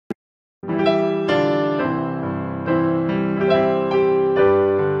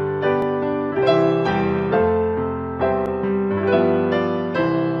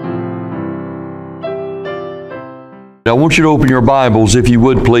I want you to open your Bibles, if you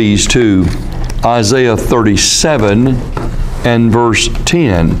would please, to Isaiah 37 and verse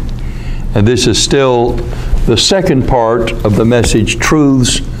 10. And this is still the second part of the message,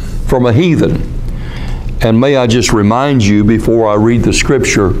 Truths from a Heathen. And may I just remind you before I read the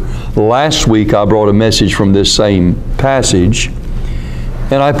scripture, last week I brought a message from this same passage,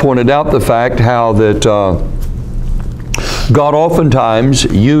 and I pointed out the fact how that God oftentimes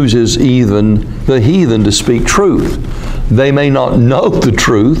uses even the heathen to speak truth. They may not know the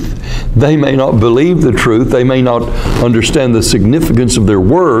truth. They may not believe the truth. They may not understand the significance of their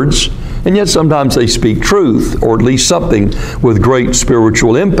words. And yet sometimes they speak truth, or at least something with great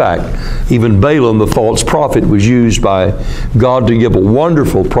spiritual impact. Even Balaam, the false prophet, was used by God to give a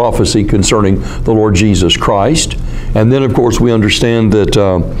wonderful prophecy concerning the Lord Jesus Christ. And then, of course, we understand that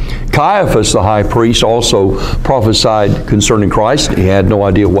Caiaphas, the high priest, also prophesied concerning Christ. He had no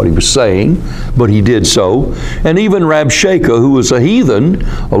idea what he was saying, but he did so. And even Rabshakeh, who was a heathen,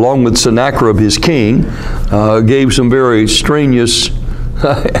 along with Sennacherib, his king, gave some very strenuous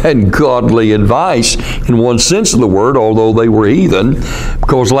and godly advice in one sense of the word, although they were heathen.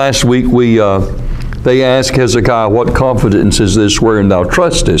 Because last week they asked Hezekiah, what confidence is this wherein thou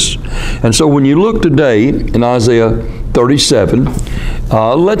trustest? And so when you look today in Isaiah 37,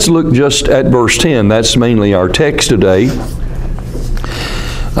 let's look just at verse 10. That's mainly our text today.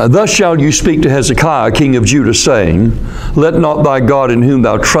 Thus shall you speak to Hezekiah, king of Judah, saying, let not thy God in whom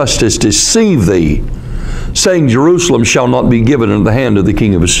thou trustest deceive thee, saying, Jerusalem shall not be given into the hand of the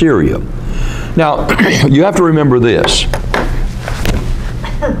king of Assyria. Now, you have to remember this.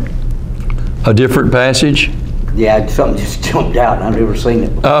 A different passage? Yeah, something just jumped out. I've never seen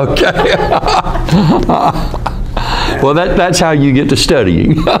it before. Okay. Well, that's how you get to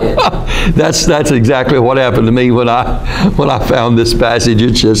studying. That's exactly what happened to me when I found this passage.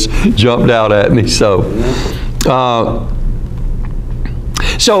 It just jumped out at me. So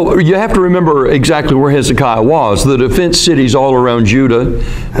you have to remember exactly where Hezekiah was. The defense cities all around Judah,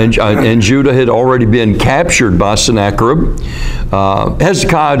 and Judah had already been captured by Sennacherib.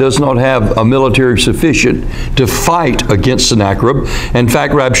 Hezekiah does not have a military sufficient to fight against Sennacherib. In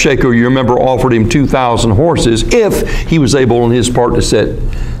fact, Rabshakeh, you remember, offered him 2,000 horses if he was able on his part to set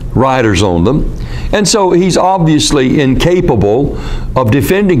riders on them. And so he's obviously incapable of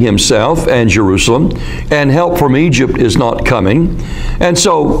defending himself and Jerusalem, and help from Egypt is not coming. And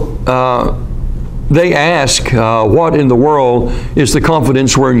so they ask, what in the world is the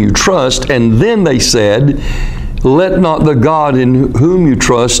confidence wherein you trust? And then they said, let not the God in whom you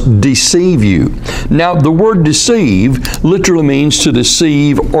trust deceive you. Now, the word deceive literally means to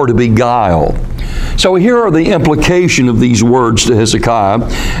deceive or to beguile. So here are the implication of these words to Hezekiah.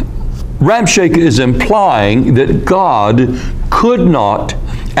 Rabshakeh is implying that God could not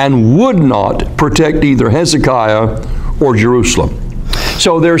and would not protect either Hezekiah or Jerusalem.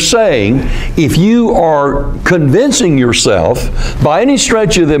 So they're saying, if you are convincing yourself by any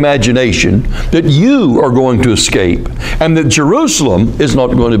stretch of the imagination that you are going to escape and that Jerusalem is not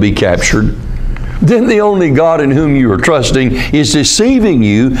going to be captured, then the only God in whom you are trusting is deceiving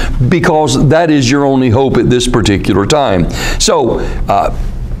you, because that is your only hope at this particular time. So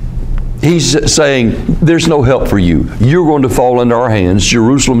he's saying, there's no help for you. You're going to fall into our hands.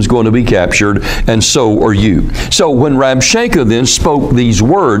 Jerusalem's going to be captured, and so are you. So when Rabshakeh then spoke these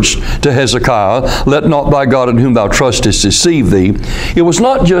words to Hezekiah, let not thy God in whom thou trustest deceive thee, it was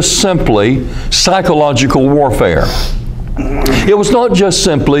not just simply psychological warfare. It was not just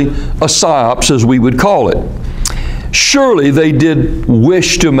simply a psyops, as we would call it. Surely they did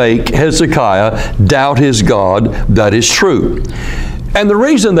wish to make Hezekiah doubt his God. That is true. And the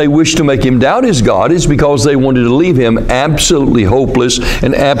reason they wished to make him doubt his God is because they wanted to leave him absolutely hopeless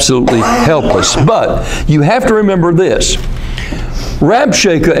and absolutely helpless. But you have to remember this.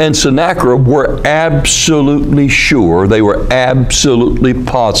 Rabshakeh and Sennacherib were absolutely sure, they were absolutely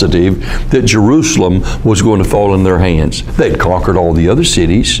positive that Jerusalem was going to fall in their hands. They'd conquered all the other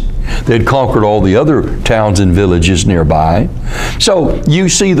cities. They'd conquered all the other towns and villages nearby. So you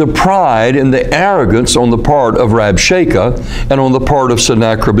see the pride and the arrogance on the part of Rabshakeh and on the part of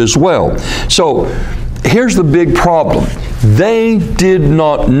Sennacherib as well. So here's the big problem. They did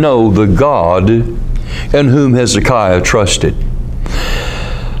not know the God in whom Hezekiah trusted.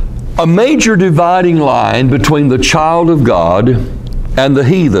 A major dividing line between the child of God and the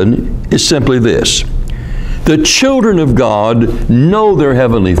heathen is simply this. The children of God know their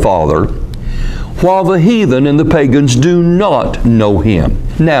Heavenly Father, while the heathen and the pagans do not know Him.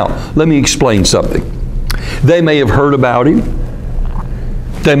 Now, let me explain something. They may have heard about Him.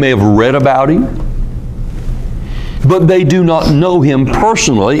 They may have read about Him. but they do not know him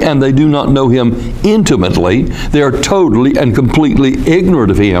personally, and they do not know him intimately. They are totally and completely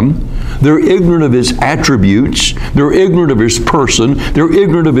ignorant of him. They're ignorant of his attributes. They're ignorant of his person. They're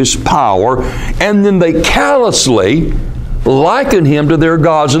ignorant of his power. And then they callously liken him to their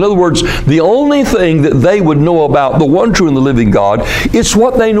gods. In other words, the only thing that they would know about the one true and the living God is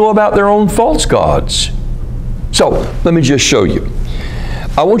what they know about their own false gods. So, let me just show you.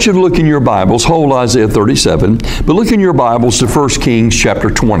 I want you to look in your Bibles, hold Isaiah 37, but look in your Bibles to 1 Kings chapter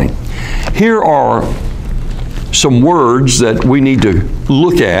 20. Here are some words that we need to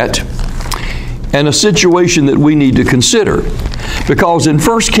look at and a situation that we need to consider. Because in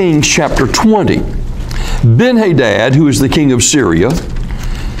 1 Kings chapter 20, Ben-Hadad, who is the king of Syria,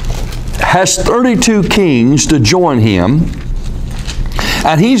 has 32 kings to join him,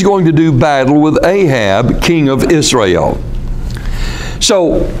 and he's going to do battle with Ahab, king of Israel.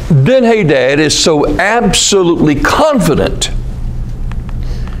 So Ben-Hadad is so absolutely confident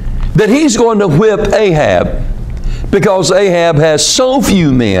that he's going to whip Ahab because Ahab has so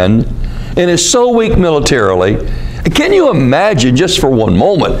few men and is so weak militarily. Can you imagine, just for one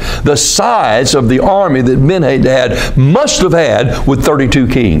moment, the size of the army that Ben-Hadad must have had with 32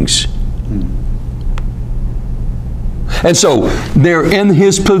 kings? And so they're in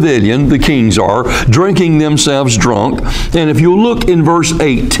his pavilion, the kings are, drinking themselves drunk. And if you look in verse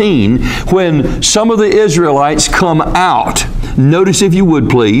 18, when some of the Israelites come out, notice if you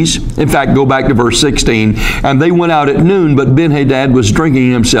would please, in fact go back to verse 16, and they went out at noon, but Ben-Hadad was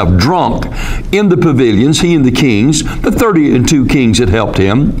drinking himself drunk in the pavilions, he and the kings, the 32 kings had helped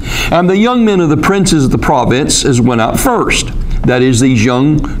him, and the young men of the princes of the provinces went out first, that is these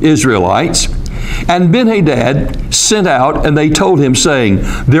young Israelites. And Ben-Hadad sent out, and they told him, saying,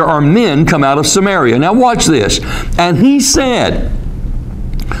 there are men come out of Samaria. Now watch this. And he said,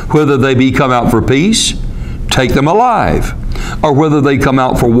 whether they be come out for peace, take them alive. Or whether they come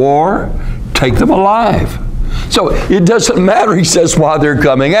out for war, take them alive. So it doesn't matter, he says, why they're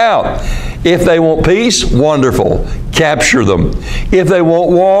coming out. If they want peace, wonderful, capture them. If they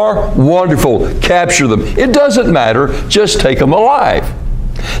want war, wonderful, capture them. It doesn't matter, just take them alive.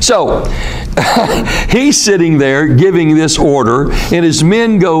 So, he's sitting there giving this order, and his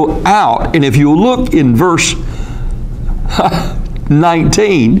men go out. And if you look in verse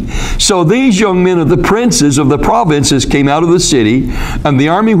 19, so these young men of the princes of the provinces came out of the city, and the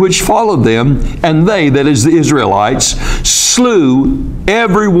army which followed them, and they, that is the Israelites, slew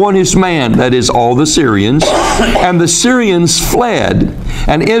every one his man, that is all the Syrians, and the Syrians fled,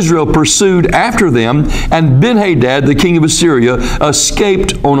 and Israel pursued after them, and Ben-Hadad, the king of Assyria,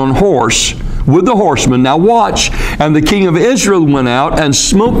 escaped on a horse with the horsemen. Now watch. And the king of Israel went out and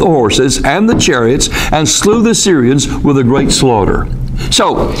smote the horses and the chariots and slew the Syrians with a great slaughter.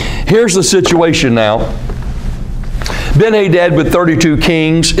 So here's the situation now. Ben-Hadad with 32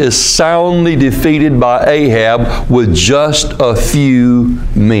 kings is soundly defeated by Ahab with just a few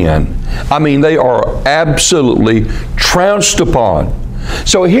men. I mean, they are absolutely trounced upon.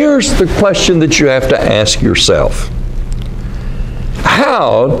 So here's the question that you have to ask yourself.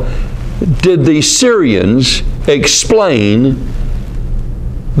 How did the Syrians explain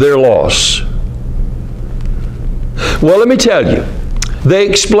their loss? Well, let me tell you. They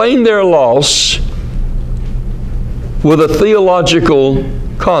explained their loss with a theological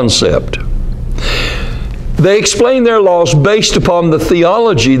concept. They explained their loss based upon the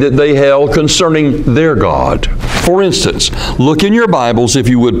theology that they held concerning their God. For instance, look in your Bibles, if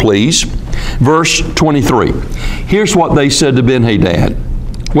you would please, verse 23. Here's what they said to Ben-Hadad.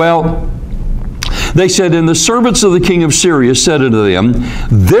 Well, they said, and the servants of the king of Syria said unto them,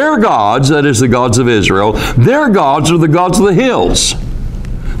 their gods, that is the gods of Israel, their gods are the gods of the hills.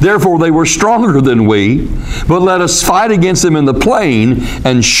 Therefore they were stronger than we, but let us fight against them in the plain,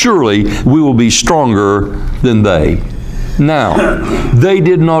 and surely we will be stronger than they. Now, they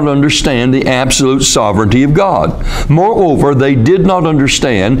did not understand the absolute sovereignty of God. Moreover, they did not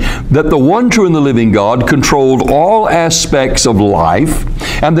understand that the one true and the living God controlled all aspects of life,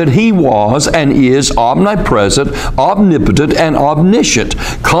 and that He was and is omnipresent, omnipotent, and omniscient.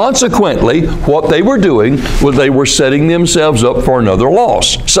 Consequently, what they were doing was they were setting themselves up for another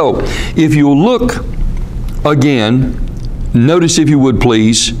loss. So, if you look again, notice if you would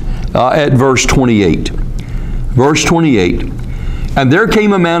please, at verse 28. Verse 28, and there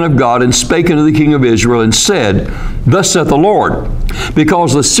came a man of God and spake unto the king of Israel and said, thus saith the Lord,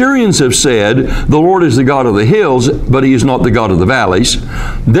 because the Syrians have said, the Lord is the God of the hills, but He is not the God of the valleys.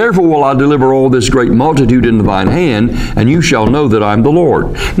 Therefore will I deliver all this great multitude into thine hand, and you shall know that I am the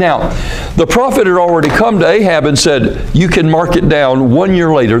Lord. Now, the prophet had already come to Ahab and said, you can mark it down, 1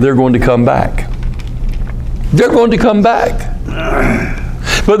 year later they're going to come back. They're going to come back.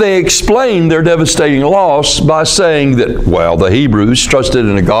 But they explain their devastating loss by saying that, well, the Hebrews trusted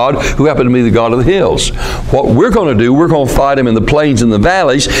in a God who happened to be the God of the hills. What we're going to do, we're going to fight him in the plains and the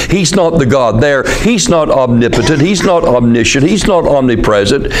valleys. He's not the God there. He's not omnipotent. He's not omniscient. He's not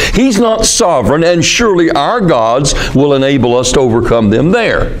omnipresent. He's not sovereign. And surely our gods will enable us to overcome them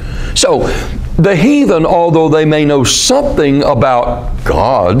there. So, the heathen, although they may know something about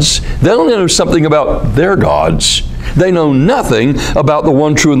gods, they don't know something about their gods. They know nothing about the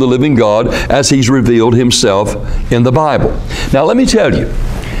one true and the living God as He's revealed Himself in the Bible. Now let me tell you,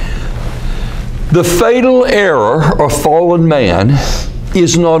 the fatal error of fallen man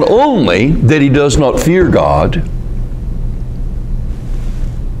is not only that he does not fear God,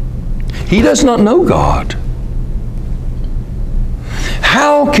 he does not know God.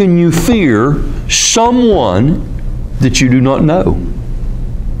 How can you fear someone that you do not know?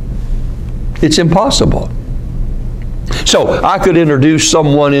 It's impossible. So I could introduce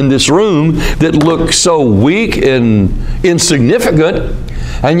someone in this room that looks so weak and insignificant,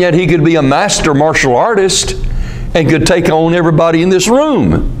 and yet he could be a master martial artist and could take on everybody in this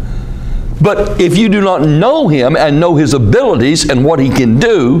room. But if you do not know him and know his abilities and what he can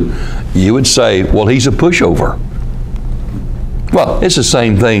do, you would say, well, he's a pushover. Well, it's the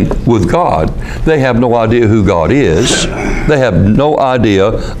same thing with God. They have no idea who God is. They have no idea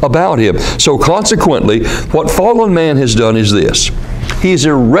about Him. So consequently, what fallen man has done is this. He's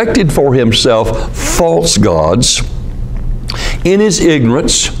erected for himself false gods in his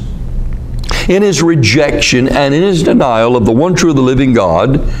ignorance, in his rejection, and in his denial of the one true, the living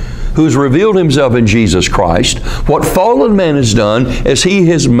God, who has revealed Himself in Jesus Christ. What fallen man has done is he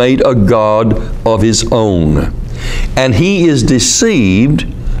has made a god of his own. And he is deceived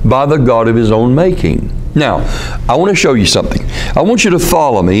by the God of his own making. Now, I want to show you something. I want you to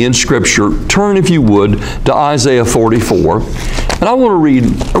follow me in Scripture. Turn, if you would, to Isaiah 44. And I want to read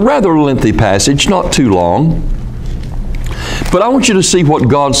a rather lengthy passage, not too long. But I want you to see what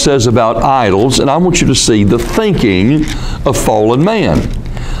God says about idols, and I want you to see the thinking of fallen man.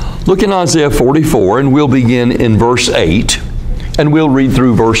 Look in Isaiah 44, and we'll begin in verse 8, and we'll read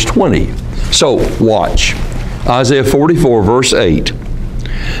through verse 20. So, watch. Isaiah 44, verse 8.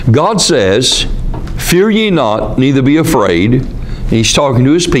 God says, "Fear ye not, neither be afraid." He's talking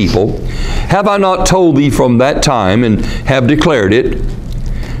to His people. "Have I not told thee from that time, and have declared it?"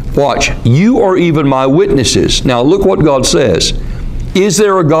 Watch. "You are even my witnesses." Now look what God says. "Is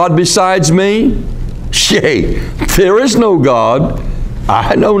there a God besides me? Yea, there is no God.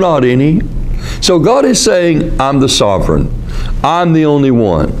 I know not any." So God is saying, I'm the sovereign. I'm the only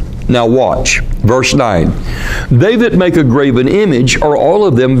one. Now watch, verse 9. "They that make a graven image are all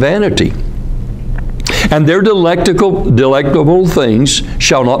of them vanity, and their delectable things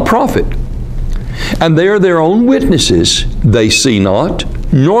shall not profit. And they are their own witnesses. They see not,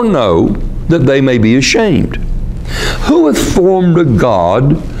 nor know, that they may be ashamed. Who hath formed a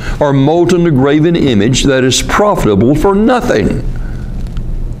god, or molten a graven image that is profitable for nothing?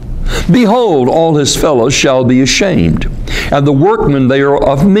 Behold, all his fellows shall be ashamed, and the workmen they are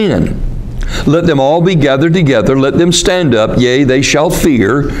of men. Let them all be gathered together, let them stand up, yea, they shall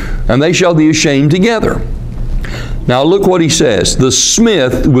fear, and they shall be ashamed together." Now look what he says. "The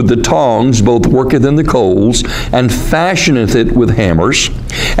smith with the tongs both worketh in the coals, and fashioneth it with hammers,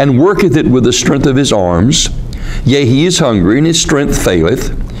 and worketh it with the strength of his arms. Yea, he is hungry, and his strength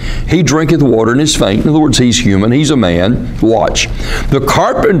faileth. He drinketh water and is faint." In other words, he's human, he's a man. Watch. "The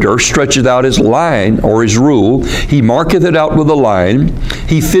carpenter stretcheth out his line, or his rule. He marketh it out with a line.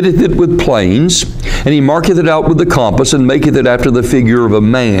 He fitteth it with planes. And he marketh it out with the compass, and maketh it after the figure of a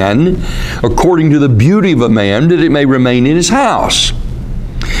man, according to the beauty of a man, that it may remain in his house.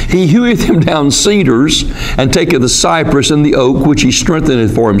 He heweth him down cedars, and taketh the cypress and the oak, which he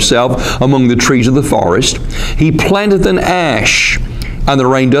strengtheneth for himself among the trees of the forest. He planteth an ash, and the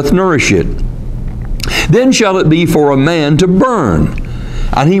rain doth nourish it. Then shall it be for a man to burn,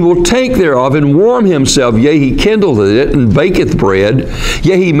 and he will take thereof and warm himself. Yea, he kindleth it, and baketh bread.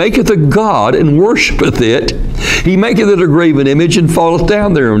 Yea, he maketh a god, and worshipeth it. He maketh it a graven image, and falleth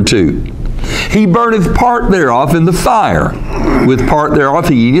down thereunto. He burneth part thereof in the fire. With part thereof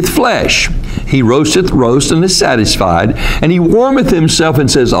he eateth flesh. He roasteth roast, and is satisfied. And he warmeth himself, and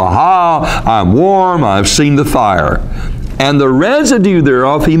says, Aha, I'm warm, I've seen the fire. And the residue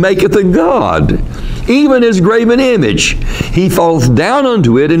thereof he maketh a god, even his graven image. He falleth down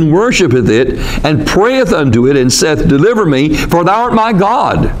unto it, and worshipeth it, and prayeth unto it, and saith, Deliver me, for thou art my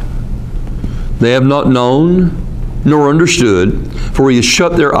God. They have not known, nor understood, for he has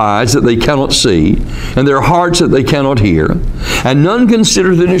shut their eyes that they cannot see, and their hearts that they cannot hear. And none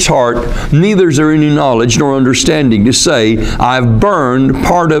considereth in his heart, neither is there any knowledge nor understanding to say, I have burned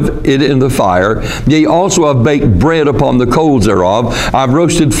part of it in the fire, yea, also I have baked bread upon the coals thereof, I have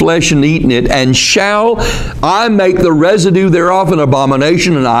roasted flesh and eaten it, and shall I make the residue thereof an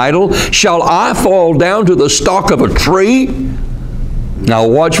abomination and idol? Shall I fall down to the stalk of a tree? Now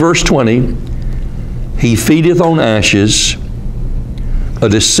watch verse 20. He feedeth on ashes, a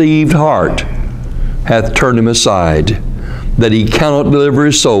deceived heart hath turned him aside, that he cannot deliver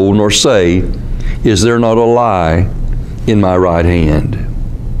his soul, nor say, is there not a lie in my right hand?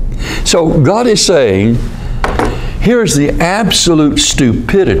 So God is saying, here's the absolute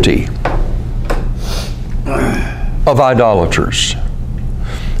stupidity of idolaters.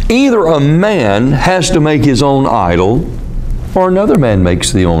 Either a man has to make his own idol, or another man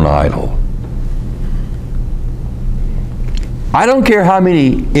makes the own idol. I don't care how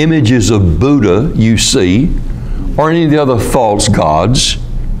many images of Buddha you see, or any of the other false gods,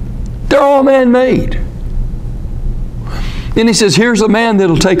 they're all man-made. Then he says, here's a man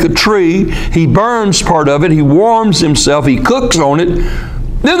that'll take a tree, he burns part of it, he warms himself, he cooks on it,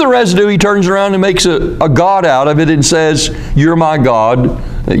 then the residue he turns around and makes a god out of it and says, you're my God,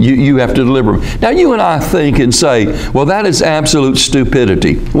 you have to deliver him. Now you and I think and say, well, that is absolute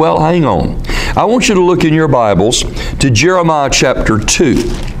stupidity. Well, hang on. I want you to look in your Bibles to Jeremiah chapter 2.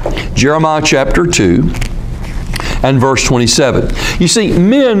 Jeremiah chapter 2 and verse 27. You see,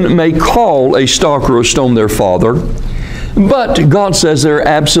 men may call a stock or a stone their father, but God says they're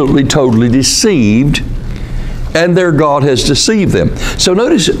absolutely, totally deceived, and their God has deceived them. So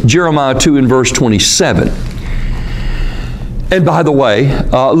notice Jeremiah 2 and verse 27. And by the way,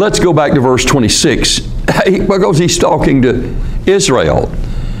 let's go back to verse 26, because he's talking to Israel.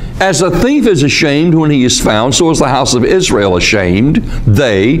 As a thief is ashamed when he is found, so is the house of Israel ashamed.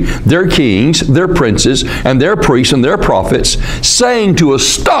 They, their kings, their princes, and their priests and their prophets, saying to a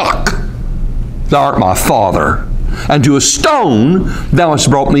stock, thou art my father, and to a stone, thou hast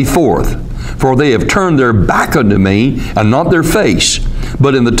brought me forth. For they have turned their back unto me, and not their face.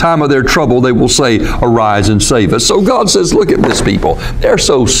 But in the time of their trouble they will say, arise and save us. So God says, look at this people. They're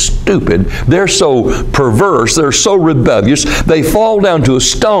so stupid. They're so perverse. They're so rebellious. They fall down to a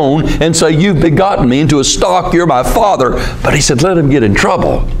stone and say, you've begotten me, into a stock, you're my father. But he said, let them get in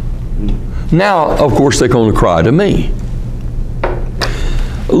trouble. Now, of course, they're going to cry to me.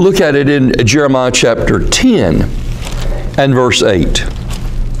 Look at it in Jeremiah chapter 10 and verse 8.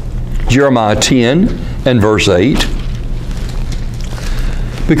 Jeremiah 10 and verse 8.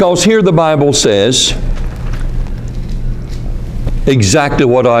 Because here the Bible says exactly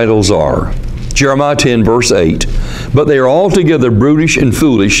what idols are. Jeremiah 10 verse 8. But they are altogether brutish and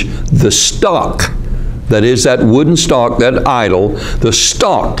foolish. The stock, that is that wooden stock, that idol, the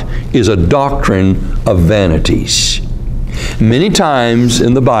stock is a doctrine of vanities. Many times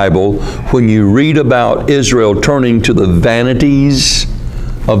in the Bible, when you read about Israel turning to the vanities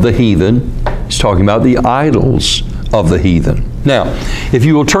of the heathen, it's talking about the idols of the heathen. Now, if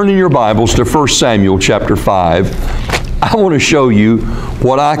you will turn in your Bibles to 1 Samuel chapter 5, I want to show you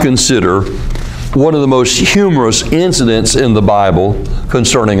what I consider one of the most humorous incidents in the Bible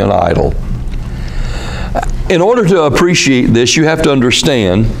concerning an idol. In order to appreciate this, you have to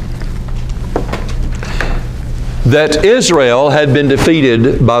understand that Israel had been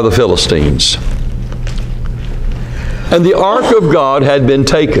defeated by the Philistines. And the ark of God had been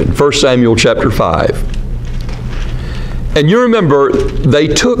taken, 1 Samuel chapter 5. And you remember, they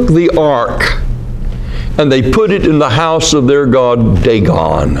took the ark and they put it in the house of their god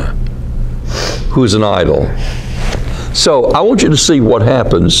Dagon, who is an idol. So I want you to see what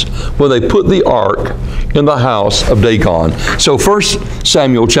happens when they put the ark in the house of Dagon. So 1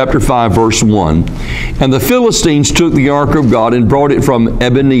 Samuel chapter 5 verse 1. And the Philistines took the ark of God and brought it from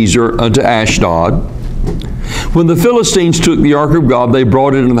Ebenezer unto Ashdod. When the Philistines took the ark of God, they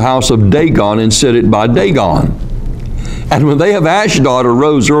brought it into the house of Dagon and set it by Dagon. And when they of Ashdod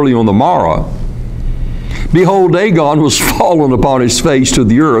arose early on the morrow, behold, Dagon was fallen upon his face to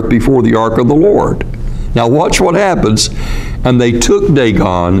the earth before the ark of the Lord. Now watch what happens. And they took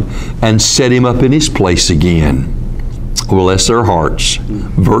Dagon and set him up in his place again. Bless their hearts.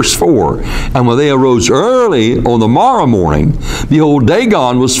 Verse 4. And when they arose early on the morrow morning, behold,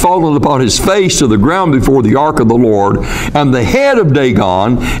 Dagon was fallen upon his face to the ground before the ark of the Lord, and the head of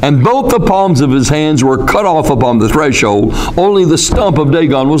Dagon and both the palms of his hands were cut off upon the threshold. Only the stump of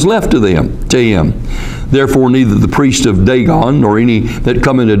Dagon was left to him. Therefore neither the priest of Dagon nor any that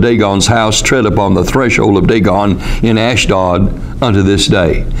come into Dagon's house tread upon the threshold of Dagon in Ashdod unto this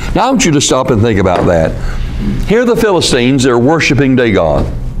day. Now I want you to stop and think about that. Here the Philistines, they're worshiping Dagon.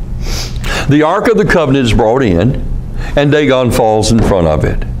 The Ark of the Covenant is brought in, and Dagon falls in front of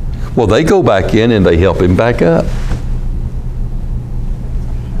it. Well, they go back in and they help him back up.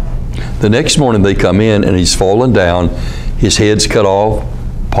 The next morning they come in and he's fallen down, his head's cut off,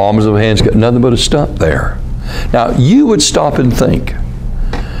 palms of hands got nothing but a stump there. Now, you would stop and think.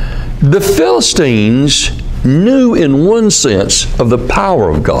 The Philistines knew in one sense of the power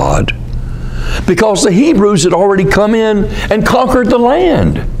of God because the Hebrews had already come in and conquered the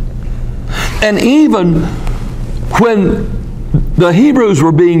land. And even when the Hebrews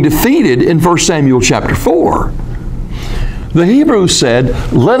were being defeated in 1 Samuel chapter 4, the Hebrews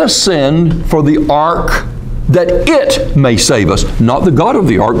said, let us send for the ark that it may save us. Not the God of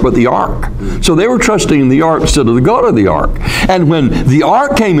the ark, but the ark. So they were trusting in the ark instead of the God of the ark. And when the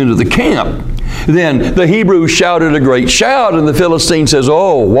ark came into the camp, then the Hebrews shouted a great shout, and the Philistine says,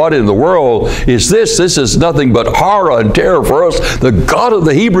 oh, what in the world is this? This is nothing but horror and terror for us. The God of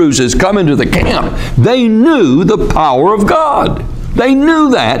the Hebrews has come into the camp. They knew the power of God. They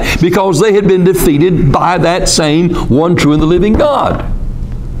knew that because they had been defeated by that same one true and the living God.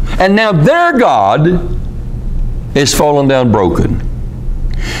 And now their God is fallen down broken.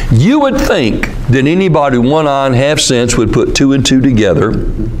 You would think that anybody one eye and half sense would put two and two together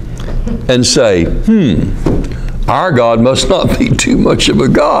and say, our God must not be too much of a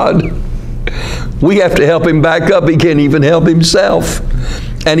God. We have to help him back up. He can't even help himself.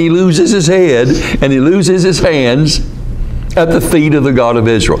 And he loses his head and he loses his hands at the feet of the God of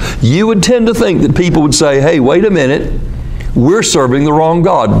Israel. You would tend to think that people would say, hey, wait a minute, we're serving the wrong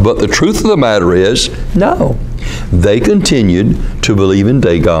God. But the truth of the matter is, no. They continued to believe in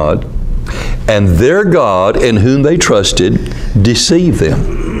Dagon, and their God in whom they trusted deceived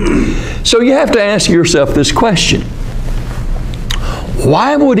them. So you have to ask yourself this question.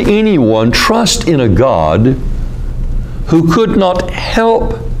 Why would anyone trust in a God who could not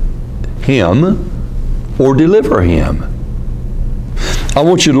help him or deliver him? I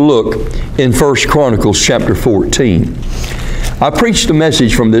want you to look in 1 Chronicles chapter 14. I preached a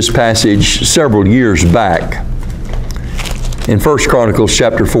message from this passage several years back in 1 Chronicles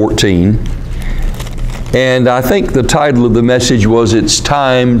chapter 14. And I think the title of the message was, It's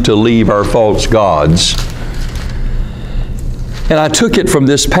Time to Leave Our False Gods. And I took it from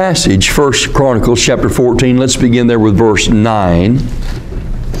this passage, 1 Chronicles chapter 14. Let's begin there with verse 9.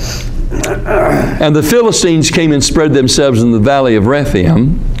 And the Philistines came and spread themselves in the valley of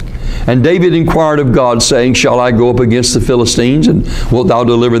Rephaim. And David inquired of God, saying, Shall I go up against the Philistines, and wilt thou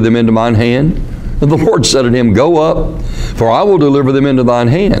deliver them into mine hand? And the Lord said unto him, Go up, for I will deliver them into thine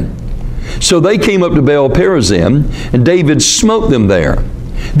hand. So they came up to Baal-perazim, and David smote them there.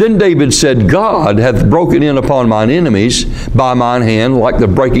 Then David said, God hath broken in upon mine enemies by mine hand like the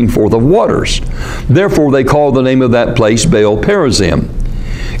breaking forth of waters. Therefore they called the name of that place Baal-perazim.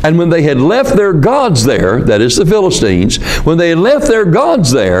 And when they had left their gods there, that is the Philistines, when they had left their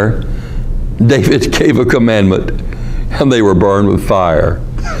gods there, David gave a commandment, and they were burned with fire.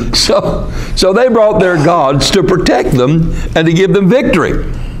 So they brought their gods to protect them and to give them victory.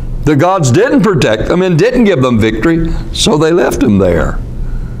 The gods didn't protect them and didn't give them victory, so they left them there.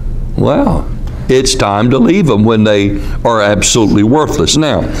 Well, it's time to leave them when they are absolutely worthless.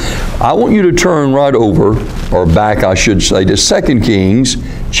 Now, I want you to turn right over, or back I should say, to 2 Kings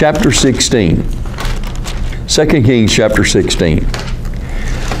chapter 16. 2 Kings chapter 16.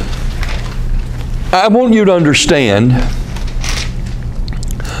 I want you to understand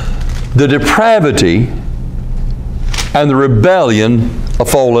the depravity and the rebellion of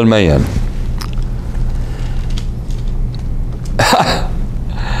fallen man.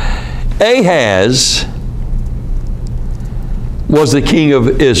 Ahaz was the king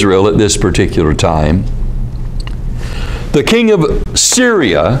of Israel at this particular time. The king of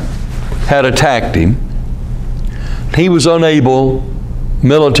Syria had attacked him. He was unable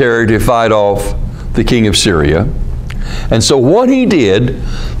militarily to fight off the king of Syria. And so what he did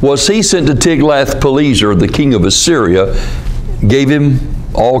was he sent to Tiglath-Pileser, the king of Assyria, gave him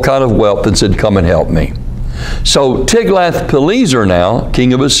all kind of wealth and said, come and help me. So Tiglath-Pileser now,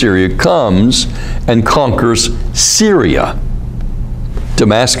 king of Assyria, comes and conquers Syria.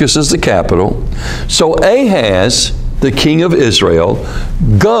 Damascus is the capital. So Ahaz, the king of Israel,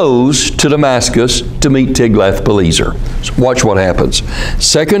 goes to Damascus to meet Tiglath-Pileser. So watch what happens.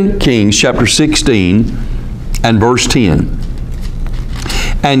 2 Kings chapter 16 and verse 10.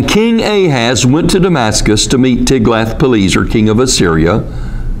 And King Ahaz went to Damascus to meet Tiglath-Pileser, king of Assyria,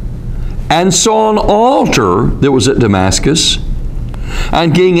 and saw an altar that was at Damascus,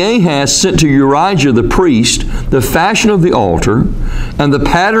 And King Ahaz sent to Urijah the priest the fashion of the altar and the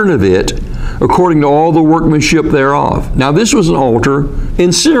pattern of it, according to all the workmanship thereof. Now this was an altar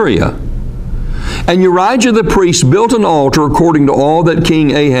in Syria. And Urijah the priest built an altar according to all that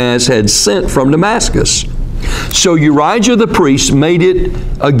King Ahaz had sent from Damascus. So Urijah the priest made it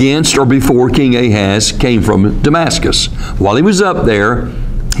against or before King Ahaz came from Damascus. While he was up there,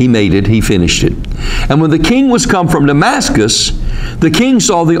 he made it, he finished it. And when the king was come from Damascus, the king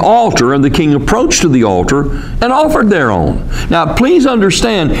saw the altar, and the king approached to the altar and offered thereon. Now please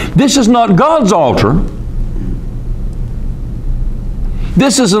understand, this is not God's altar.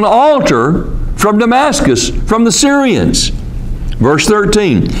 This is an altar from Damascus, from the Syrians. Verse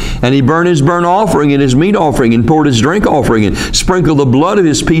 13, and he burned his burnt offering and his meat offering and poured his drink offering and sprinkled the blood of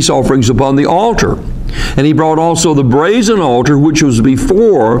his peace offerings upon the altar. And he brought also the brazen altar which was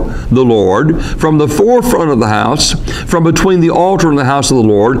before the Lord from the forefront of the house, from between the altar and the house of the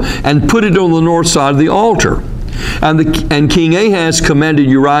Lord, and put it on the north side of the altar. And King Ahaz commanded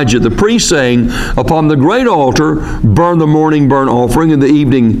Urijah the priest, saying, upon the great altar burn the morning burnt offering and the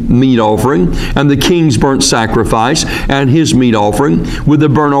evening meat offering, and the king's burnt sacrifice and his meat offering, with the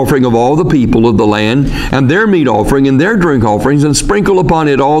burnt offering of all the people of the land, and their meat offering and their drink offerings, and sprinkle upon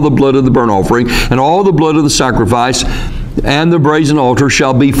it all the blood of the burnt offering and all the blood of the sacrifice. And the brazen altar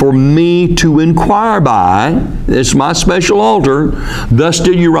shall be for me to inquire by. It's my special altar. Thus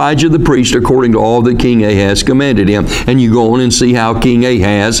did Urijah the priest according to all that King Ahaz commanded him. And you go on and see how King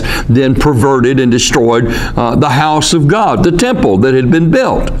Ahaz then perverted and destroyed the house of God, the temple that had been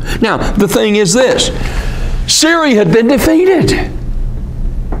built. Now, the thing is this. Syria had been defeated.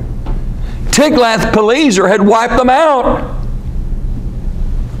 Tiglath-Pileser had wiped them out.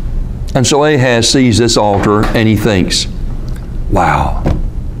 And so Ahaz sees this altar and he thinks, wow,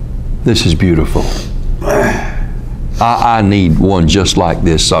 this is beautiful. I need one just like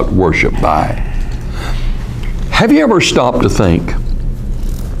this to worship by. Have you ever stopped to think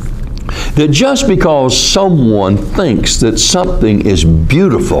that just because someone thinks that something is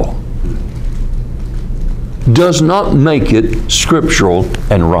beautiful does not make it scriptural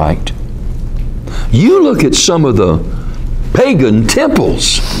and right? You look at some of the pagan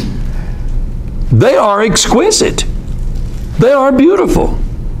temples. They are exquisite. They are beautiful.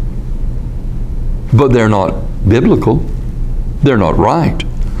 But they're not biblical. They're not right.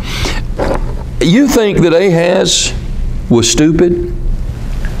 You think that Ahaz was stupid?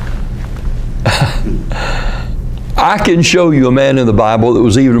 I can show you a man in the Bible that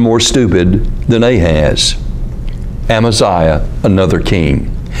was even more stupid than Ahaz. Amaziah, another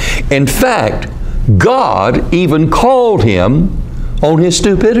king. In fact, God even called him on his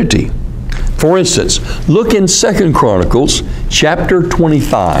stupidity. For instance, look in 2 Chronicles chapter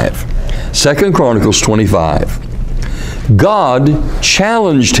 25. 2 Chronicles 25. God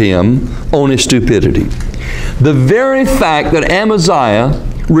challenged him on his stupidity. The very fact that Amaziah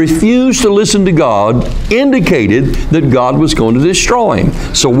refused to listen to God indicated that God was going to destroy him.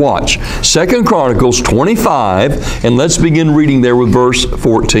 So watch. 2 Chronicles 25, and let's begin reading there with verse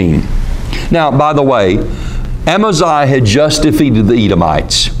 14. Now, by the way, Amaziah had just defeated the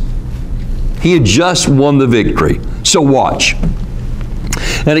Edomites. He had just won the victory. So watch.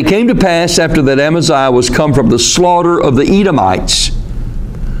 And it came to pass after that Amaziah was come from the slaughter of the Edomites,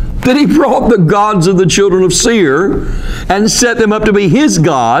 that he brought the gods of the children of Seir and set them up to be his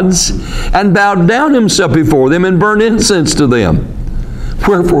gods, and bowed down himself before them and burned incense to them.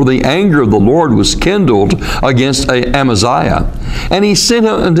 Wherefore the anger of the Lord was kindled against Amaziah, and he sent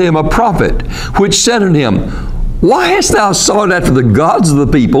unto him a prophet, which said unto him, why hast thou sought after the gods of the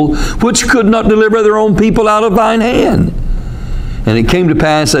people, which could not deliver their own people out of thine hand? And it came to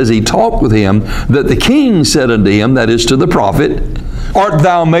pass, as he talked with him, that the king said unto him, that is to the prophet, art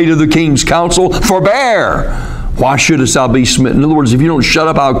thou made of the king's counsel? Forbear! Why shouldest thou be smitten? In other words, if you don't shut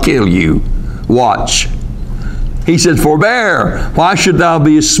up, I'll kill you. Watch. He said, forbear, why should thou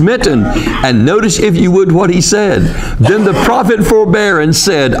be smitten? And notice, if you would, what he said. Then the prophet forbare and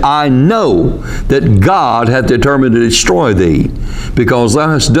said, I know that God hath determined to destroy thee, because thou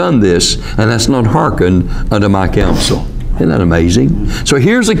hast done this, and hast not hearkened unto my counsel. Isn't that amazing? So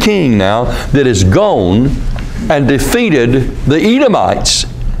here's a king now that is gone and defeated the Edomites,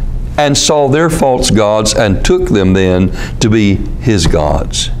 and saw their false gods, and took them then to be his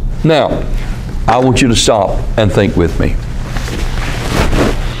gods. Now, I want you to stop and think with me.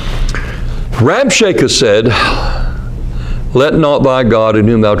 Rabshakeh said, let not thy God in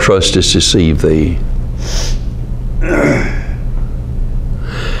whom thou trustest deceive thee.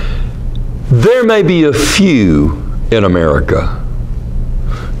 There may be a few in America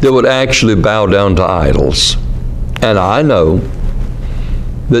that would actually bow down to idols. And I know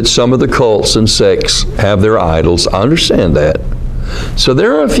that some of the cults and sects have their idols. I understand that. So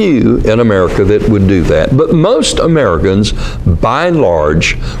there are a few in America that would do that. But most Americans, by and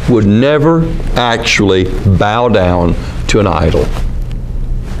large, would never actually bow down to an idol.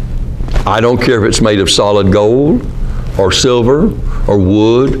 I don't care if it's made of solid gold or silver or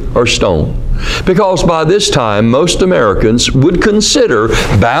wood or stone. Because by this time, most Americans would consider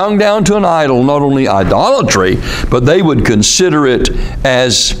bowing down to an idol not only idolatry, but they would consider it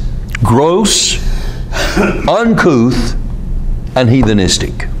as gross, uncouth, and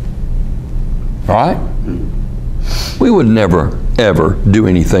heathenistic. All right? We would never, ever do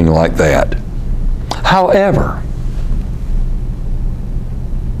anything like that. However,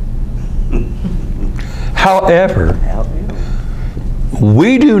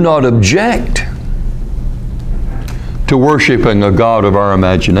 we do not object to worshiping a God of our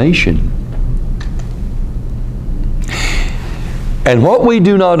imagination. And what we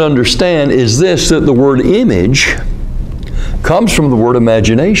do not understand is this, that the word image comes from the word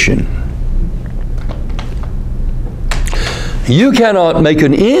imagination. You cannot make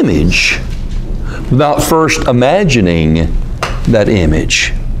an image without first imagining that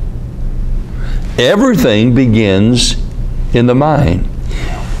image. Everything begins in the mind.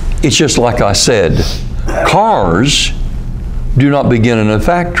 It's just like I said, cars do not begin in a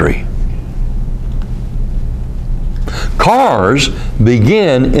factory. Cars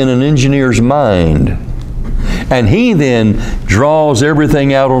begin in an engineer's mind. And he then draws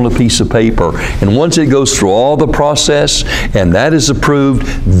everything out on a piece of paper. And once it goes through all the process and that is approved,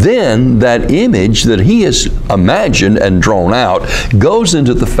 then that image that he has imagined and drawn out goes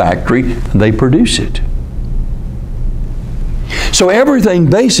into the factory and they produce it. So everything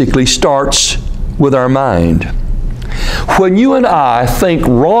basically starts with our mind. When you and I think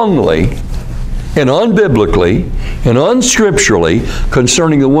wrongly and unbiblically and unscripturally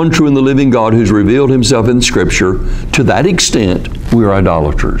concerning the one true and the living God who's revealed Himself in Scripture, to that extent, we're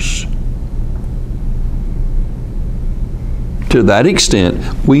idolaters. To that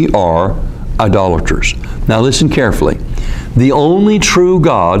extent, we are idolaters. Now listen carefully. The only true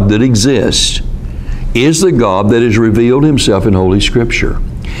God that exists is the God that has revealed Himself in Holy Scripture.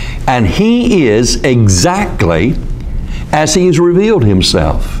 And He is exactly as He has revealed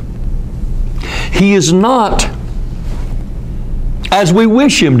Himself. He is not as we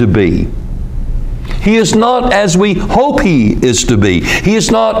wish Him to be. He is not as we hope He is to be. He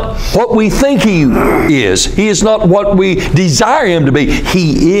is not what we think He is. He is not what we desire Him to be.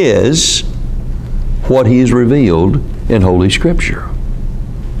 He is what He has revealed in Holy Scripture.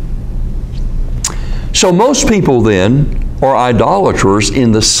 So most people then are idolaters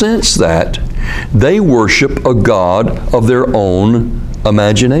in the sense that they worship a God of their own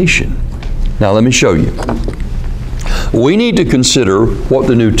imagination. Now let me show you. We need to consider what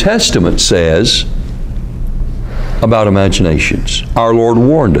the New Testament says about imaginations. Our Lord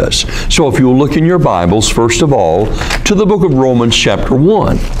warned us. So if you'll look in your Bibles, first of all, to the book of Romans chapter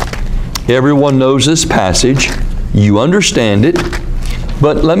 1. Everyone knows this passage. You understand it.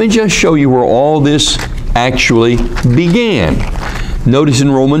 But let me just show you where all this actually began. Notice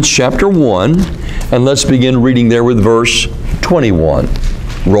in Romans chapter 1, and let's begin reading there with verse 21.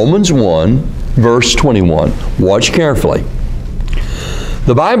 Romans 1, verse 21. Watch carefully.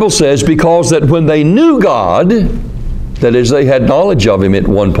 The Bible says, because that when they knew God, that is, they had knowledge of Him at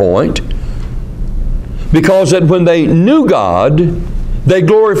one point, because that when they knew God, they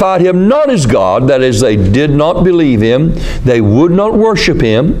glorified Him not as God, that is, they did not believe Him, they would not worship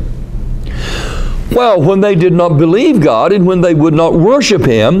Him. Well, when they did not believe God and when they would not worship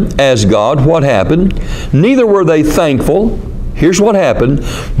Him as God, what happened? Neither were they thankful. Here's what happened.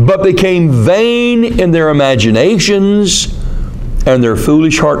 But became vain in their imaginations, and their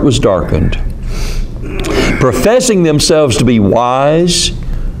foolish heart was darkened. Professing themselves to be wise,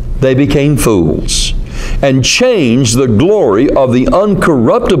 they became fools, and changed the glory of the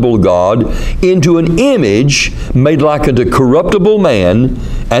uncorruptible God into an image made like unto corruptible man,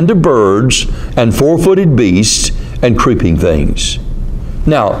 and to birds, and four-footed beasts, and creeping things.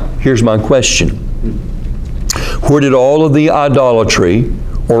 Now, here's my question. Where did all of the idolatry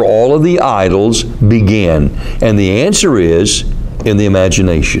or all of the idols begin? And the answer is in the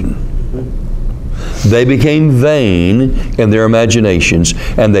imagination. They became vain in their imaginations,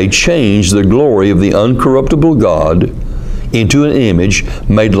 and they changed the glory of the uncorruptible God into an image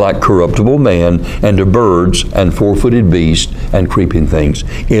made like corruptible man, and to birds, and four-footed beasts, and creeping things.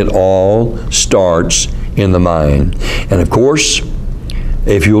 It all starts in the mind. And of course,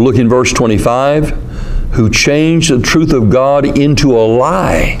 if you look in verse 25, who changed the truth of God into a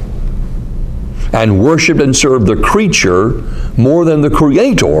lie, and worshiped and served the creature more than the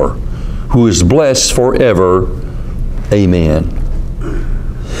Creator, who is blessed forever. Amen.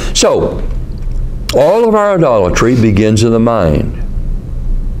 So, all of our idolatry begins in the mind.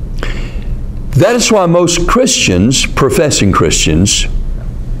 That is why most Christians, professing Christians,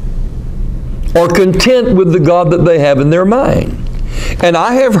 are content with the God that they have in their mind. And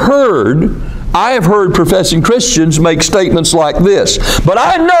I have heard professing Christians make statements like this, but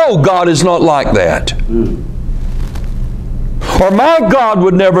I know God is not like that. Or my God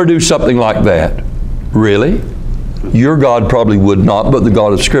would never do something like that. Really? Your God probably would not, but the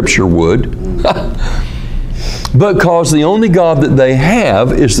God of Scripture would. Because the only God that they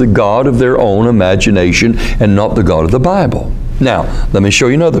have is the God of their own imagination and not the God of the Bible. Now, let me show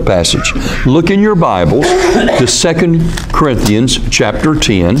you another passage. Look in your Bibles to 2 Corinthians chapter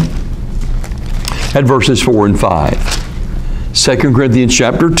 10 at verses 4 and 5. 2 Corinthians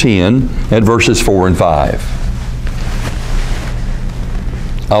chapter 10 at verses 4 and 5.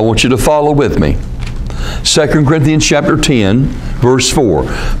 I want you to follow with me. 2 Corinthians chapter 10, verse 4.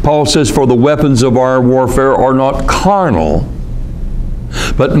 Paul says, "For the weapons of our warfare are not carnal,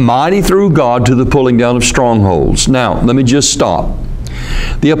 but mighty through God to the pulling down of strongholds." Now, let me just stop.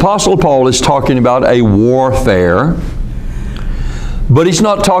 The Apostle Paul is talking about a warfare, but he's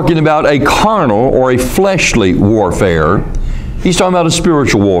not talking about a carnal or a fleshly warfare. He's talking about a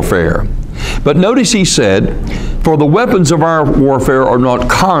spiritual warfare. But notice he said, "For the weapons of our warfare are not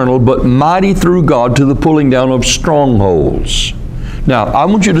carnal, but mighty through God to the pulling down of strongholds." Now, I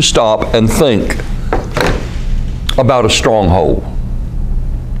want you to stop and think about a stronghold.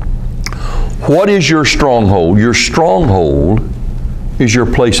 What is your stronghold? Your stronghold is your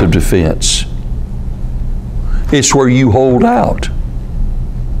place of defense. It's where you hold out.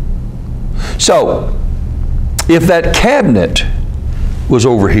 So, if that cabinet was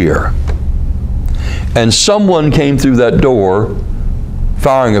over here, and someone came through that door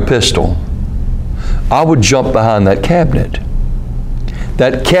firing a pistol, I would jump behind that cabinet.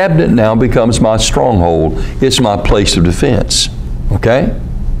 That cabinet now becomes my stronghold. It's my place of defense. Okay?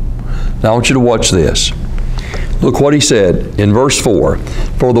 Now I want you to watch this. Look what he said in verse 4.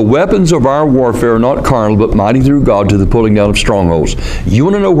 "For the weapons of our warfare are not carnal, but mighty through God to the pulling down of strongholds." You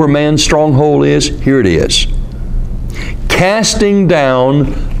want to know where man's stronghold is? Here it is. Casting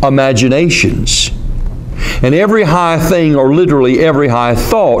down imaginations, and every high thing, or literally every high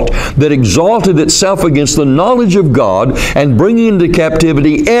thought, that exalted itself against the knowledge of God, and bringing into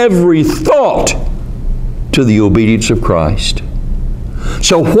captivity every thought to the obedience of Christ.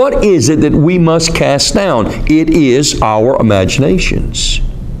 So what is it that we must cast down? It is our imaginations.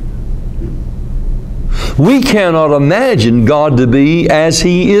 We cannot imagine God to be as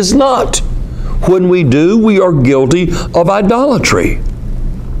He is not. When we do, we are guilty of idolatry.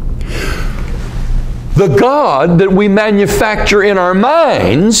 The God that we manufacture in our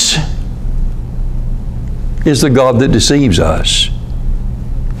minds is the God that deceives us,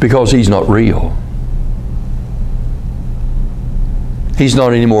 because He's not real. He's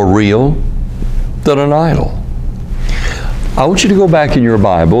not any more real than an idol. I want you to go back in your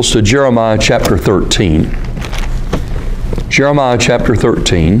Bibles to Jeremiah chapter 13. Jeremiah chapter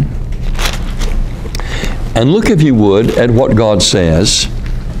 13. And look, if you would, at what God says.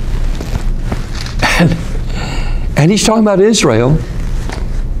 And He's talking about Israel.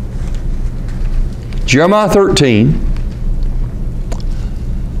 Jeremiah 13.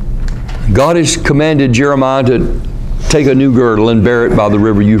 God has commanded Jeremiah to take a new girdle and bear it by the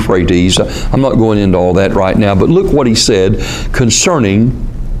river Euphrates. I'm not going into all that right now, but look what He said concerning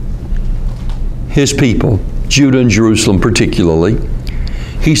His people, Judah and Jerusalem particularly.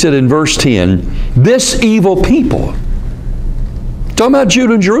 He said in verse 10, "This evil people," talking about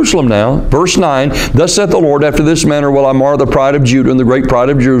Judah and Jerusalem now. Verse 9, "Thus saith the Lord, after this manner will I mar the pride of Judah and the great pride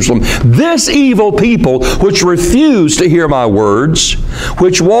of Jerusalem. This evil people, which refuse to hear my words,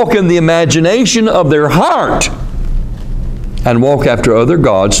 which walk in the imagination of their heart, and walk after other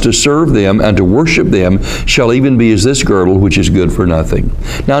gods to serve them and to worship them, shall even be as this girdle, which is good for nothing."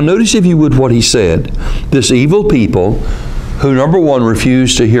 Now notice, if you would, what he said. This evil people, who, number one,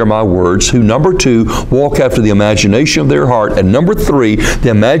 refuse to hear my words, who, number two, walk after the imagination of their heart, and number three, the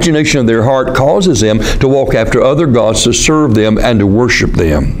imagination of their heart causes them to walk after other gods to serve them and to worship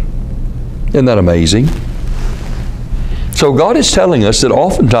them. Isn't that amazing? So God is telling us that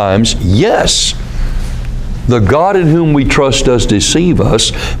oftentimes, yes, the God in whom we trust does deceive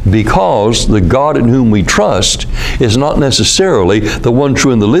us, because the God in whom we trust is not necessarily the one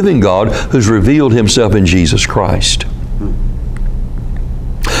true and the living God who's revealed Himself in Jesus Christ.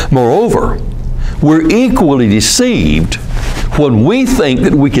 Moreover, we're equally deceived when we think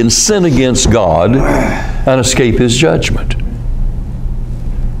that we can sin against God and escape His judgment.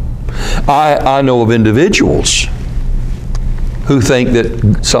 I know of individuals who think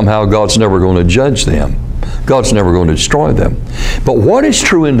that somehow God's never going to judge them. God's never going to destroy them. But what is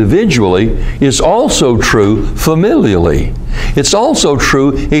true individually is also true familially. It's also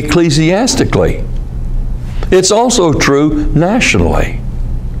true ecclesiastically. It's also true nationally.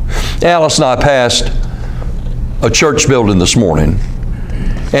 Alice and I passed a church building this morning,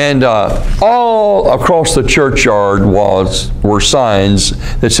 and all across the churchyard were signs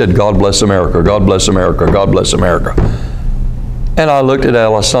that said, "God bless America, God bless America, God bless America." And I looked at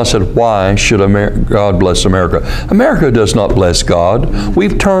Alice and I said, "Why should God bless America?" America does not bless God.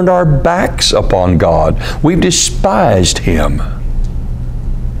 We've turned our backs upon God. We've despised Him.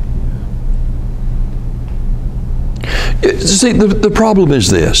 See, the problem is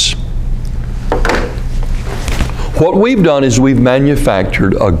this. What we've done is we've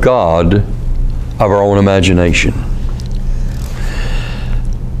manufactured a God of our own imagination.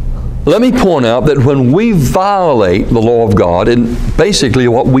 Let me point out that when we violate the law of God, and basically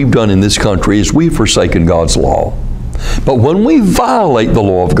what we've done in this country is we've forsaken God's law. But when we violate the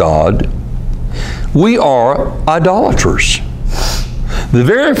law of God, we are idolaters. The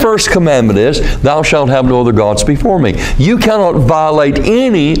very first commandment is, "Thou shalt have no other gods before me." You cannot violate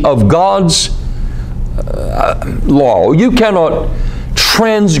any of God's law. You cannot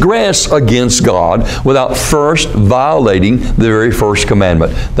transgress against God without first violating the very first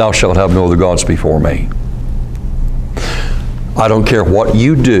commandment. "Thou shalt have no other gods before me." I don't care what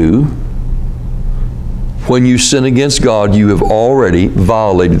you do. When you sin against God, you have already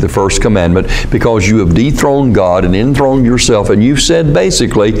violated the first commandment, because you have dethroned God and enthroned yourself, and you've said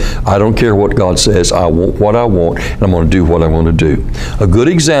basically, "I don't care what God says, I want what I want, and I'm going to do what I want to do." A good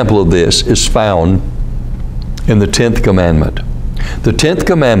example of this is found in the 10th commandment. The 10th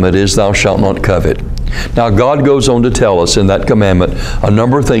commandment is, "Thou shalt not covet." Now, God goes on to tell us in that commandment a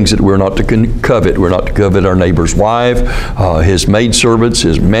number of things that we're not to covet. We're not to covet our neighbor's wife, his maidservants,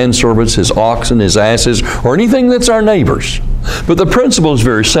 his manservants, his oxen, his asses, or anything that's our neighbor's. But the principle is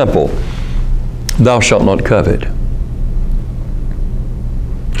very simple. Thou shalt not covet.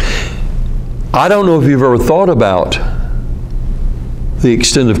 I don't know if you've ever thought about the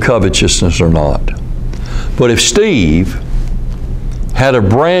extent of covetousness or not. But if Steve had a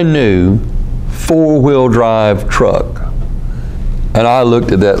brand new 4-wheel drive truck, and I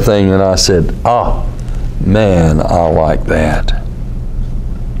looked at that thing and I said, "Ah, man, I like that.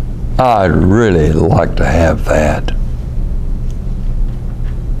 I'd really like to have that.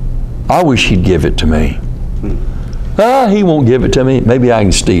 I wish he'd give it to me." He won't give it to me. Maybe I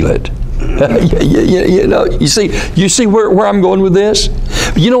can steal it. You see where I'm going with this?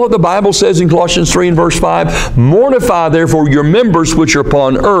 You know what the Bible says in Colossians 3 and verse 5? "Mortify therefore your members which are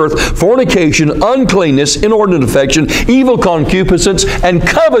upon earth, fornication, uncleanness, inordinate affection, evil concupiscence, and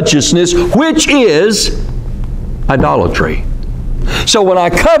covetousness, which is idolatry." So when I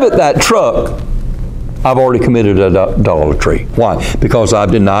covet that truck, I've already committed idolatry. Why? Because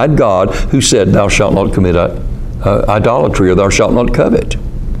I've denied God, who said, "Thou shalt not commit idolatry," or "Thou shalt not covet."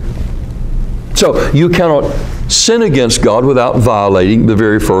 So you cannot sin against God without violating the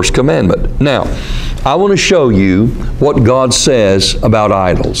very first commandment. Now, I want to show you what God says about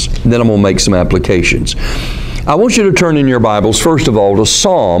idols. And then I'm going to make some applications. I want you to turn in your Bibles, first of all, to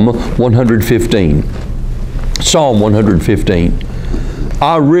Psalm 115. Psalm 115.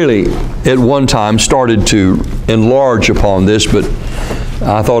 I really, at one time, started to enlarge upon this, but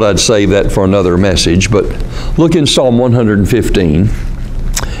I thought I'd save that for another message. But look in Psalm 115.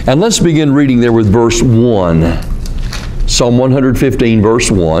 And let's begin reading there with verse 1. Psalm 115,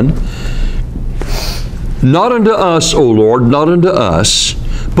 verse 1. "Not unto us, O Lord, not unto us,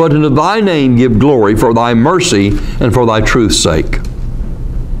 but unto thy name give glory for thy mercy and for thy truth's sake.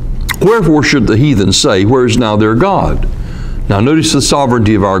 Wherefore should the heathen say, Where is now their God? Now notice the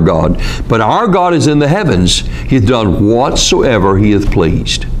sovereignty of our God. But our God is in the heavens. He hath done whatsoever he hath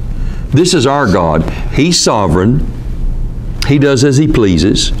pleased." This is our God. He's sovereign. He does as he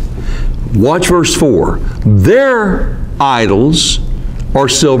pleases. Watch verse 4. "Their idols are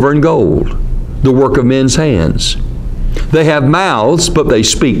silver and gold, the work of men's hands. They have mouths, but they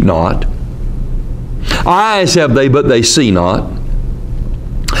speak not. Eyes have they, but they see not.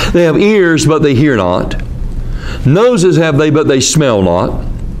 They have ears, but they hear not. Noses have they, but they smell not.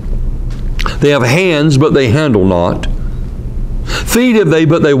 They have hands, but they handle not. Feet have they,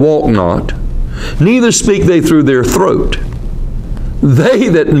 but they walk not. Neither speak they through their throat. They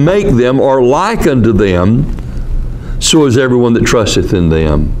that make them are like unto them, so is everyone that trusteth in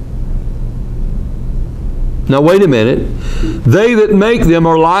them." Now wait a minute. They that make them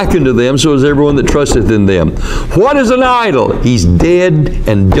are likened to them, so is everyone that trusteth in them. What is an idol? He's dead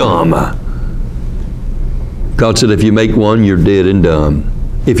and dumb. God said, if you make one, you're dead and dumb.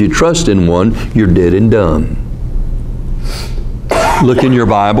 If you trust in one, you're dead and dumb. Look in your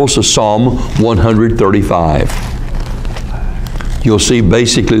Bibles to Psalm 135. You'll see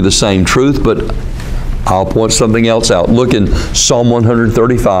basically the same truth, but I'll point something else out. Look in Psalm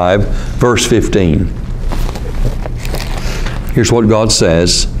 135, verse 15. Here's what God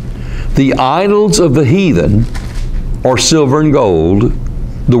says. The idols of the heathen are silver and gold,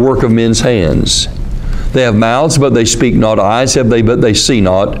 the work of men's hands. They have mouths, but they speak not. Eyes have they, but they see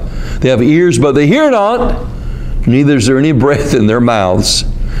not. They have ears, but they hear not. Neither is there any breath in their mouths.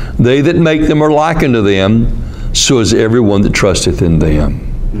 They that make them are likened to them, so is everyone that trusteth in them.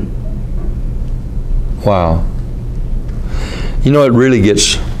 Wow. You know, it really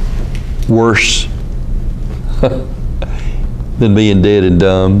gets worse than being dead and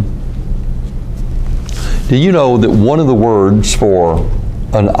dumb. Do you know that one of the words for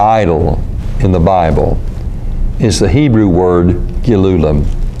an idol in the Bible is the Hebrew word gelulim?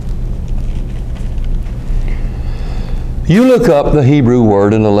 You look up the Hebrew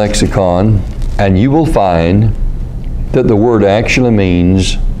word in a lexicon and you will find that the word actually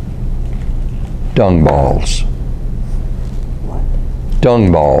means dung balls.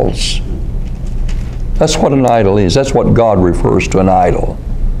 Dung balls. That's what an idol is. That's what God refers to an idol,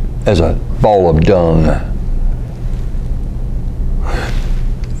 as a ball of dung.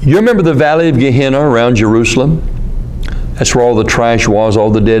 You remember the valley of Gehenna around Jerusalem? That's where all the trash was,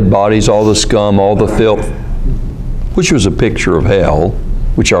 all the dead bodies, all the scum, all the filth, which was a picture of hell,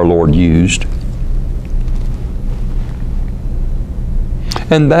 which our Lord used.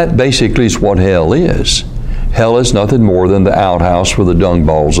 And that basically is what hell is. Hell is nothing more than the outhouse for the dung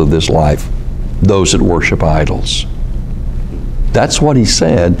balls of this life, those that worship idols. That's what he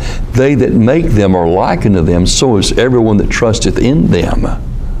said. They that make them are likened to them, so is everyone that trusteth in them.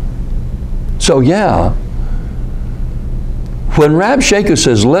 So yeah, when Rabshakeh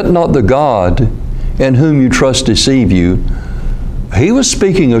says, let not the God in whom you trust deceive you, he was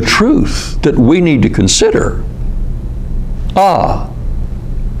speaking a truth that we need to consider.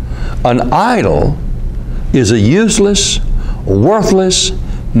 An idol is a useless, worthless,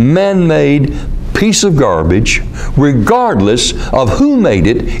 man-made piece of garbage, regardless of who made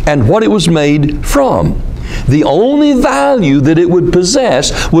it and what it was made from. The only value that it would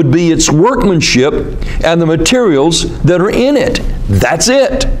possess would be its workmanship and the materials that are in it. That's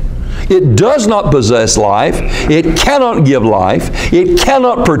it. It does not possess life. It cannot give life. It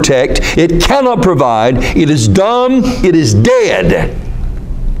cannot protect. It cannot provide. It is dumb. It is dead.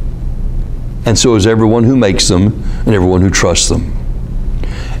 And so is everyone who makes them and everyone who trusts them.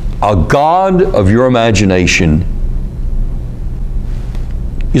 A God of your imagination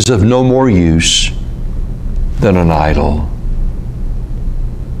is of no more use than an idol,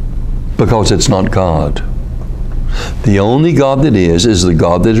 because it's not God. The only God that is the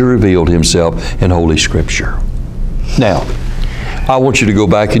God that has revealed Himself in Holy Scripture. Now, I want you to go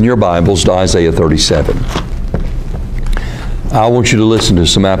back in your Bibles to Isaiah 37. I want you to listen to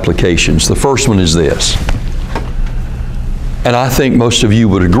some applications. The first one is this, and I think most of you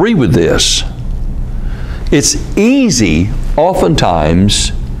would agree with this. It's easy,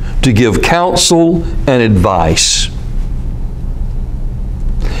 oftentimes, to give counsel and advice.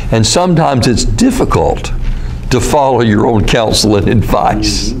 And sometimes it's difficult to follow your own counsel and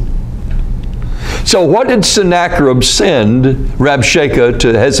advice. So what did Sennacherib send Rabshakeh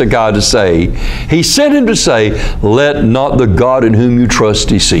to Hezekiah to say? He sent him to say, let not the God in whom you trust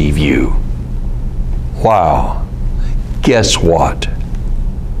deceive you. Wow. Guess what?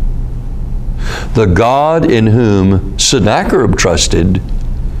 The God in whom Sennacherib trusted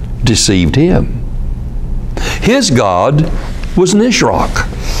deceived him. His God was Nisroch.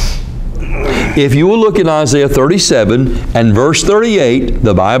 If you will look in Isaiah 37 and verse 38,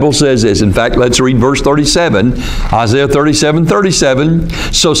 the Bible says this. In fact, let's read verse 37. Isaiah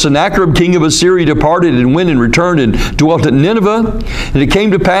 37:37. So Sennacherib, king of Assyria, departed and went and returned and dwelt at Nineveh. And it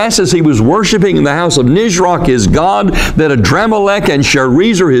came to pass, as he was worshiping in the house of Nisroch his God, that Adramelech and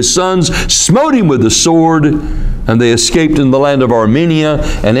Sharezer his sons smote him with the sword, and they escaped in the land of Armenia,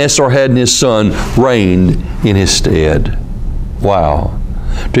 and Esarhaddon his son reigned in his stead. Wow.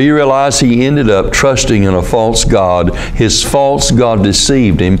 Do you realize he ended up trusting in a false god? His false god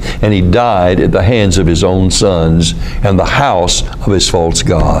deceived him, and he died at the hands of his own sons and the house of his false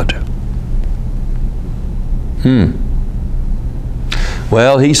god.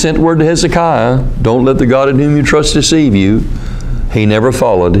 Well, he sent word to Hezekiah, don't let the God in whom you trust deceive you. He never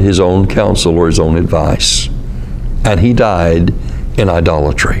followed his own counsel or his own advice. and he died in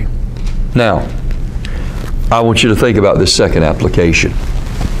idolatry. Now, I want you to think about this second application.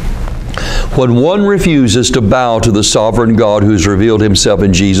 When one refuses to bow to the sovereign God who's revealed himself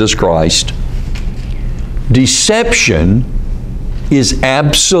in Jesus Christ, deception is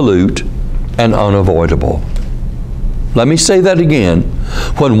absolute and unavoidable. Let me say that again.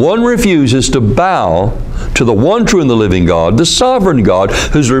 When one refuses to bow to the one true and the living God, the sovereign God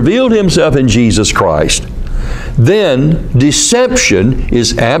who's revealed himself in Jesus Christ, then deception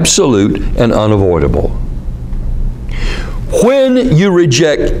is absolute and unavoidable. When you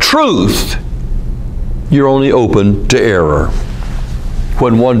reject truth, you're only open to error.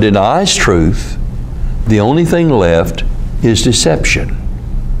 When one denies truth, the only thing left is deception.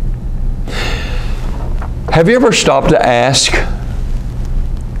 Have you ever stopped to ask,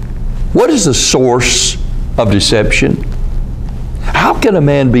 what is the source of deception? How can a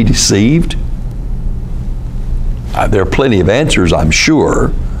man be deceived? There are plenty of answers, I'm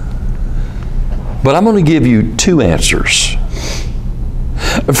sure, but I'm going to give you two answers.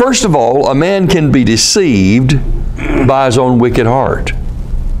 First of all, a man can be deceived by his own wicked heart.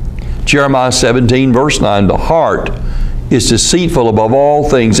 Jeremiah 17, verse 9, the heart is deceitful above all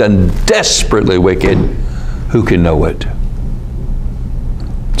things and desperately wicked. Who can know it?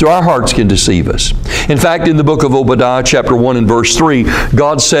 So our hearts can deceive us. In fact, in the book of Obadiah, chapter 1 and verse 3,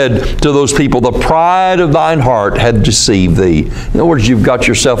 God said to those people, the pride of thine heart hath deceived thee. In other words, you've got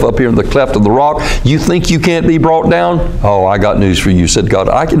yourself up here in the cleft of the rock. You think you can't be brought down? Oh, I got news for you, said God.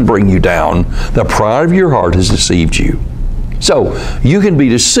 I can bring you down. The pride of your heart has deceived you. So, you can be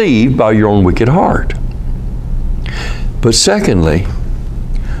deceived by your own wicked heart. But secondly,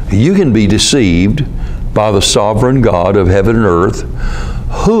 you can be deceived by the sovereign God of heaven and earth,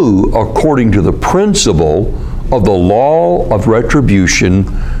 who, according to the principle of the law of retribution,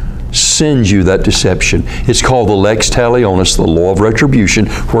 sends you that deception. It's called the lex talionis, the law of retribution,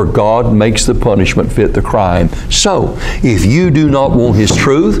 where God makes the punishment fit the crime. So, if you do not want His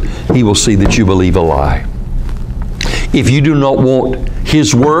truth, He will see that you believe a lie. If you do not want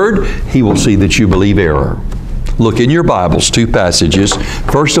His word, He will see that you believe error. Look in your Bibles, two passages.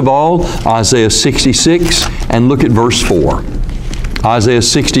 First of all, Isaiah 66, and look at verse 4. Isaiah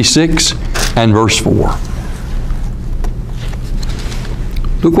 66 and verse 4.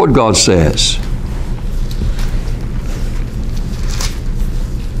 Look what God says.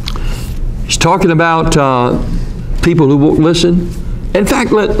 He's talking about people who won't listen. In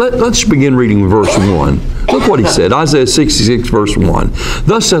fact, let's begin reading verse 1. Look what he said, Isaiah 66, verse 1.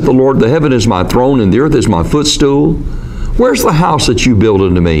 Thus saith the Lord, the heaven is my throne, and the earth is my footstool. Where's the house that you build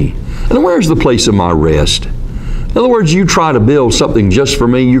unto me? And where's the place of my rest? In other words, you try to build something just for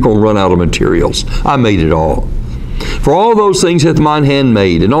me, you're going to run out of materials. I made it all. For all those things hath mine hand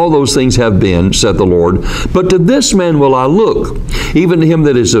made, and all those things have been, saith the Lord. But to this man will I look, even to him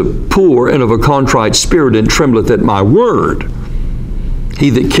that is a poor and of a contrite spirit, and trembleth at my word. He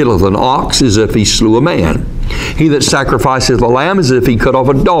that killeth an ox as if he slew a man. He that sacrificeth a lamb as if he cut off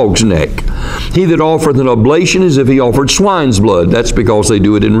a dog's neck. He that offereth an oblation as if he offered swine's blood. That's because they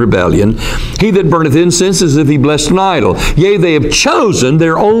do it in rebellion. He that burneth incense as if he blessed an idol. Yea, they have chosen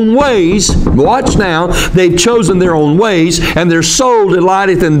their own ways. Watch now. They've chosen their own ways, and their soul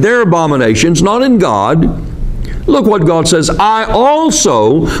delighteth in their abominations, not in God. Look what God says. I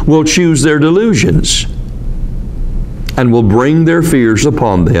also will choose their delusions, and will bring their fears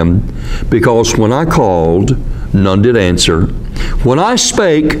upon them, because when I called, none did answer. When I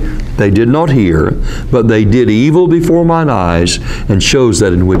spake, they did not hear, but they did evil before mine eyes, and chose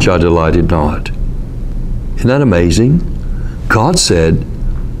that in which I delighted not. Isn't that amazing? God said,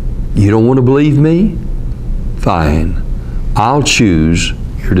 you don't want to believe me? Fine. I'll choose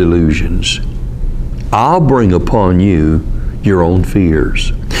your delusions. I'll bring upon you your own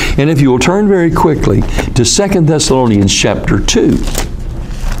fears. And if you will turn very quickly to 2 Thessalonians chapter 2.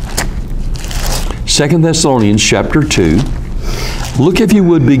 2 Thessalonians chapter 2. Look, if you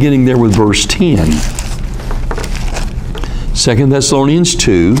would, beginning there with verse 10. 2 Thessalonians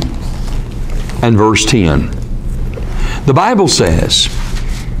 2 and verse 10. The Bible says,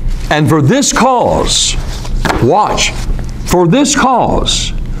 and for this cause, watch, for this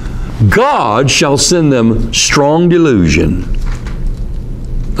cause, God shall send them strong delusion.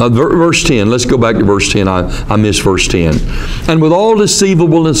 Verse 10, let's go back to verse 10. I missed verse 10. And with all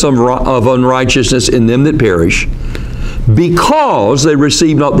deceivableness of unrighteousness in them that perish, because they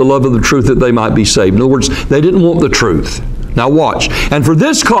receive not the love of the truth that they might be saved. In other words, they didn't want the truth. Now watch. And for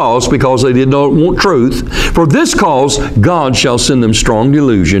this cause, because they did not want truth, for this cause God shall send them strong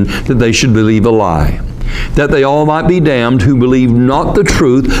delusion, that they should believe a lie, that they all might be damned who believed not the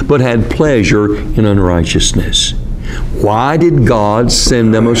truth, but had pleasure in unrighteousness. Why did God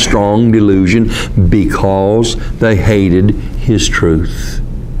send them a strong delusion? Because they hated His truth.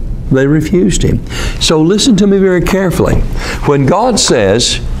 They refused Him. So listen to me very carefully. When God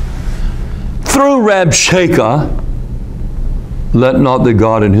says, through Rabshakeh, let not the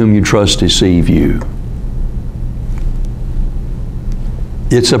God in whom you trust deceive you.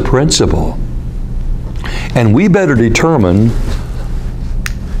 It's a principle. And we better determine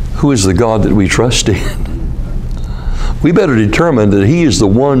who is the God that we trust in. We better determine that He is the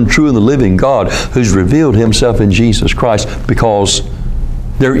one true and the living God who's revealed Himself in Jesus Christ, because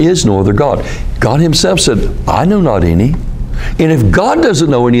there is no other God. God Himself said, I know not any. And if God doesn't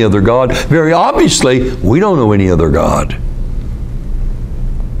know any other God, very obviously, we don't know any other God.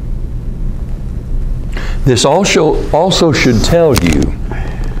 This also should tell you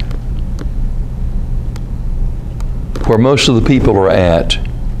where most of the people are at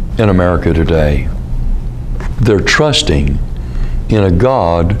in America today. They're trusting in a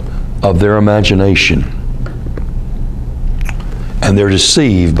God of their imagination. And they're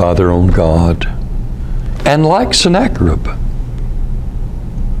deceived by their own God. And like Sennacherib,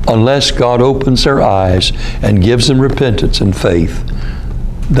 unless God opens their eyes and gives them repentance and faith,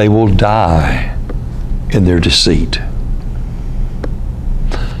 they will die in their deceit.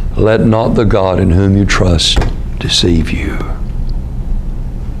 Let not the God in whom you trust deceive you.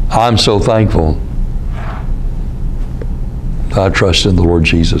 I'm so thankful I trust in the Lord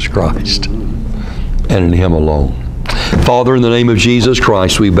Jesus Christ and in Him alone. Father, in the name of Jesus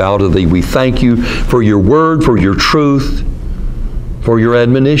Christ, we bow to Thee. We thank You for Your Word, for Your truth, for Your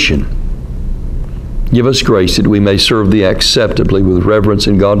admonition. Give us grace that we may serve Thee acceptably with reverence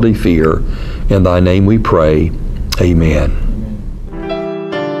and godly fear. In Thy name we pray. Amen.